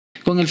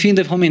Con el fin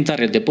de fomentar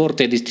el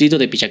deporte, el distrito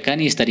de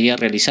Pichacani estaría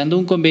realizando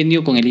un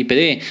convenio con el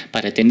IPD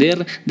para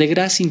atender de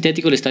gras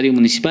sintético el estadio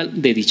municipal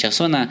de dicha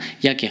zona,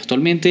 ya que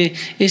actualmente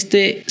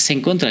este se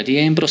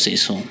encontraría en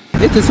proceso.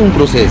 Este es un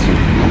proceso,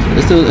 ¿no?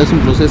 Este es un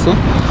proceso.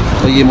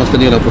 Hoy hemos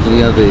tenido la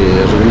oportunidad de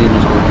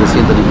reunirnos con el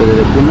presidente del IPD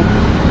de Puno.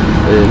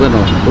 Bueno,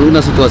 por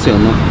una situación,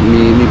 ¿no?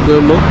 Mi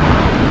pueblo,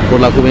 por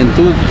la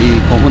juventud y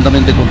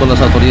conjuntamente con todas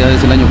las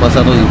autoridades el año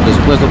pasado en el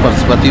presupuesto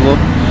participativo,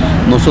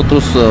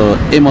 nosotros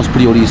hemos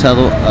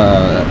priorizado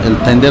el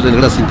tender del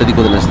gras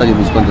sintético del Estadio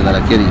Municipal de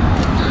Realizaría.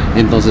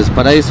 Entonces,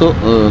 para eso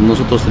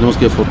nosotros tenemos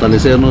que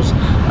fortalecernos,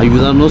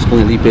 ayudarnos con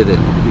el IPD.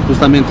 Y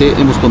justamente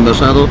hemos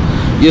conversado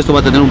y esto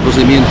va a tener un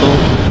procedimiento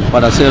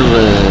para hacer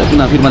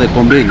una firma de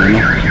convenio, ¿no?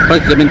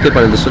 Prácticamente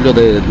para el desarrollo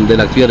de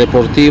la actividad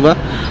deportiva,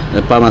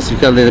 para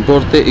masificar el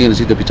deporte en el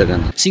sitio de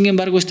Pichacani. Sin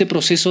embargo, este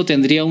proceso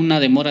tendría una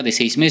demora de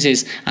 6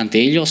 meses.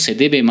 Ante ello, se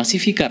debe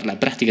masificar la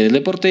práctica del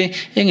deporte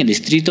en el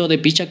distrito de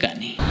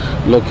Pichacani.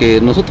 Lo que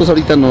nosotros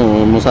ahorita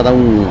nos ha dado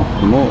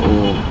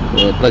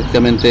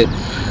prácticamente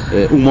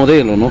un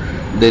modelo, ¿no?,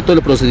 de todo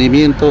el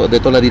procedimiento, de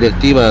toda la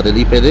directiva del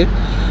IPD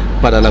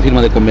para la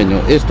firma de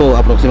convenio. Esto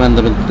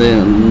aproximadamente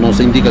nos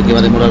indica que va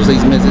a demorar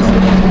 6 meses,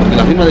 porque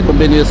la firma de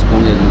convenio es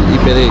con el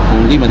IPD,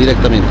 con Lima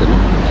directamente, ¿no?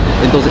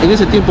 Entonces, en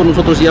ese tiempo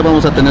nosotros ya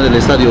vamos a tener el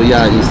estadio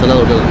ya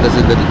instalado, el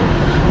sintético.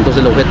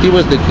 Entonces, el objetivo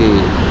es de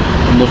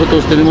que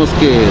nosotros tenemos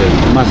que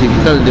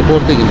masificar el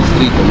deporte en el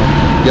distrito,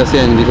 ¿no?, ya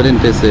sea en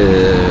diferentes,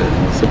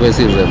 se puede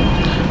decir,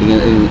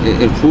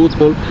 en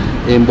fútbol,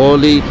 en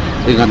vóley,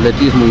 en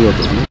atletismo y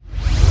otros, ¿no?